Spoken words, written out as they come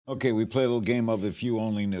Okay, we play a little game of If You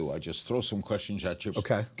Only Knew. I just throw some questions at you.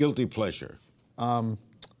 Okay. Guilty pleasure. Burger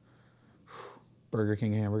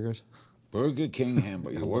King hamburgers. Burger King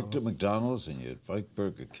hamburger. You worked at McDonald's and you like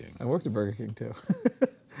Burger King. I worked at Burger King, too.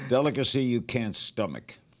 Delicacy you can't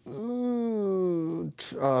stomach.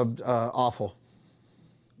 Awful.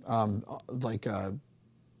 Like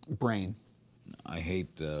brain. I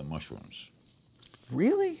hate mushrooms.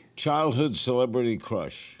 Really? Childhood celebrity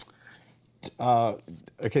crush.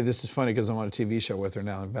 Okay, this is funny because I'm on a TV show with her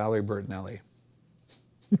now, Valerie Bertinelli.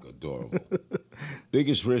 Adorable.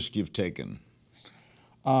 Biggest risk you've taken?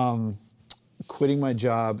 Quitting my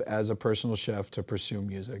job as a personal chef to pursue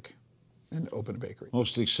music and open a bakery.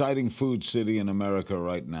 Most exciting food city in America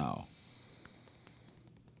right now?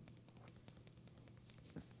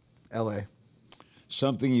 LA.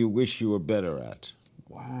 Something you wish you were better at?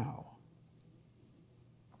 Wow.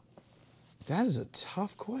 That is a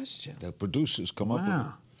tough question. The producers come up with it.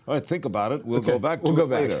 Wow. All right, think about it. We'll Okay, go back to we'll it go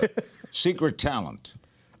back. later. Secret talent?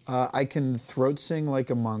 I can throat sing like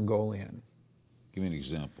a Mongolian. Give me an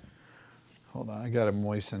example. Hold on, I got to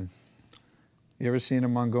moisten. You ever seen a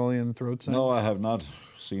Mongolian throat sing? No, I have not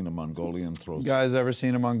seen a Mongolian throat You sing. guys ever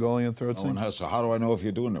seen a Mongolian throat No sing? one has. So how do I know if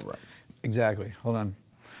you're doing it right? Exactly. Hold on.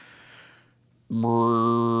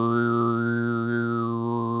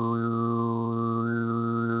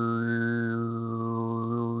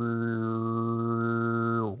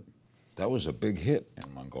 That was a big hit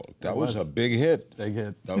in Mongolia. That was a big hit. Big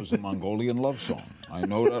hit. That was a Mongolian love song. I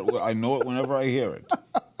know that. I know it whenever I hear it.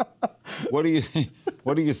 What do you think?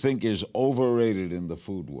 What do you think is overrated in the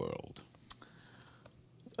food world?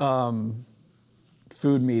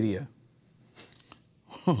 Food media.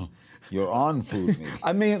 You're on food media.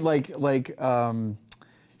 I mean, when like a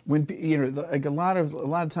lot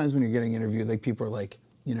of times when you're getting interviewed, like people are like,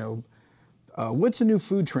 what's a new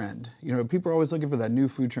food trend? People are always looking for that new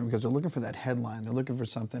food trend because they're looking for that headline. They're looking for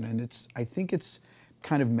something, and I think it's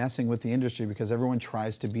kind of messing with the industry because everyone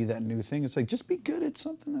tries to be that new thing. It's like, just be good at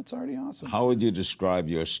something that's already awesome. How would you describe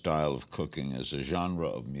your style of cooking as a genre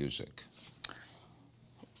of music?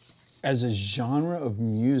 As a genre of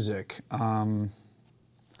music, Are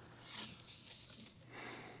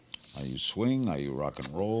you swing? Are you rock and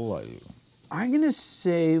roll? Are you? I'm gonna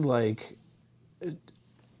say like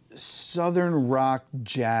Southern rock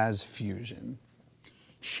jazz fusion.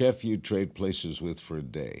 Chef you'd trade places with for a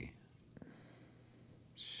day?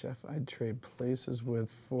 Chef I'd trade places with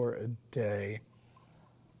for a day.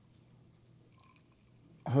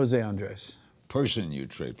 Jose Andres. Person you'd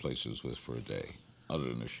trade places with for a day, other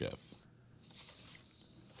than a chef?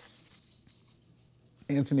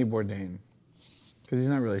 Anthony Bourdain. Because he's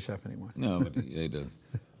not really a chef anymore. No, but he did.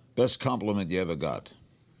 Best compliment you ever got?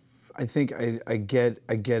 I think I get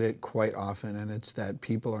it quite often, and it's that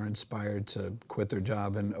people are inspired to quit their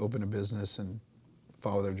job and open a business and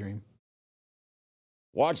follow their dream.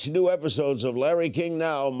 Watch new episodes of Larry King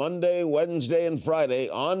Now Monday, Wednesday, and Friday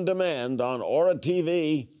on demand on Aura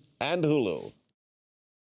TV and Hulu.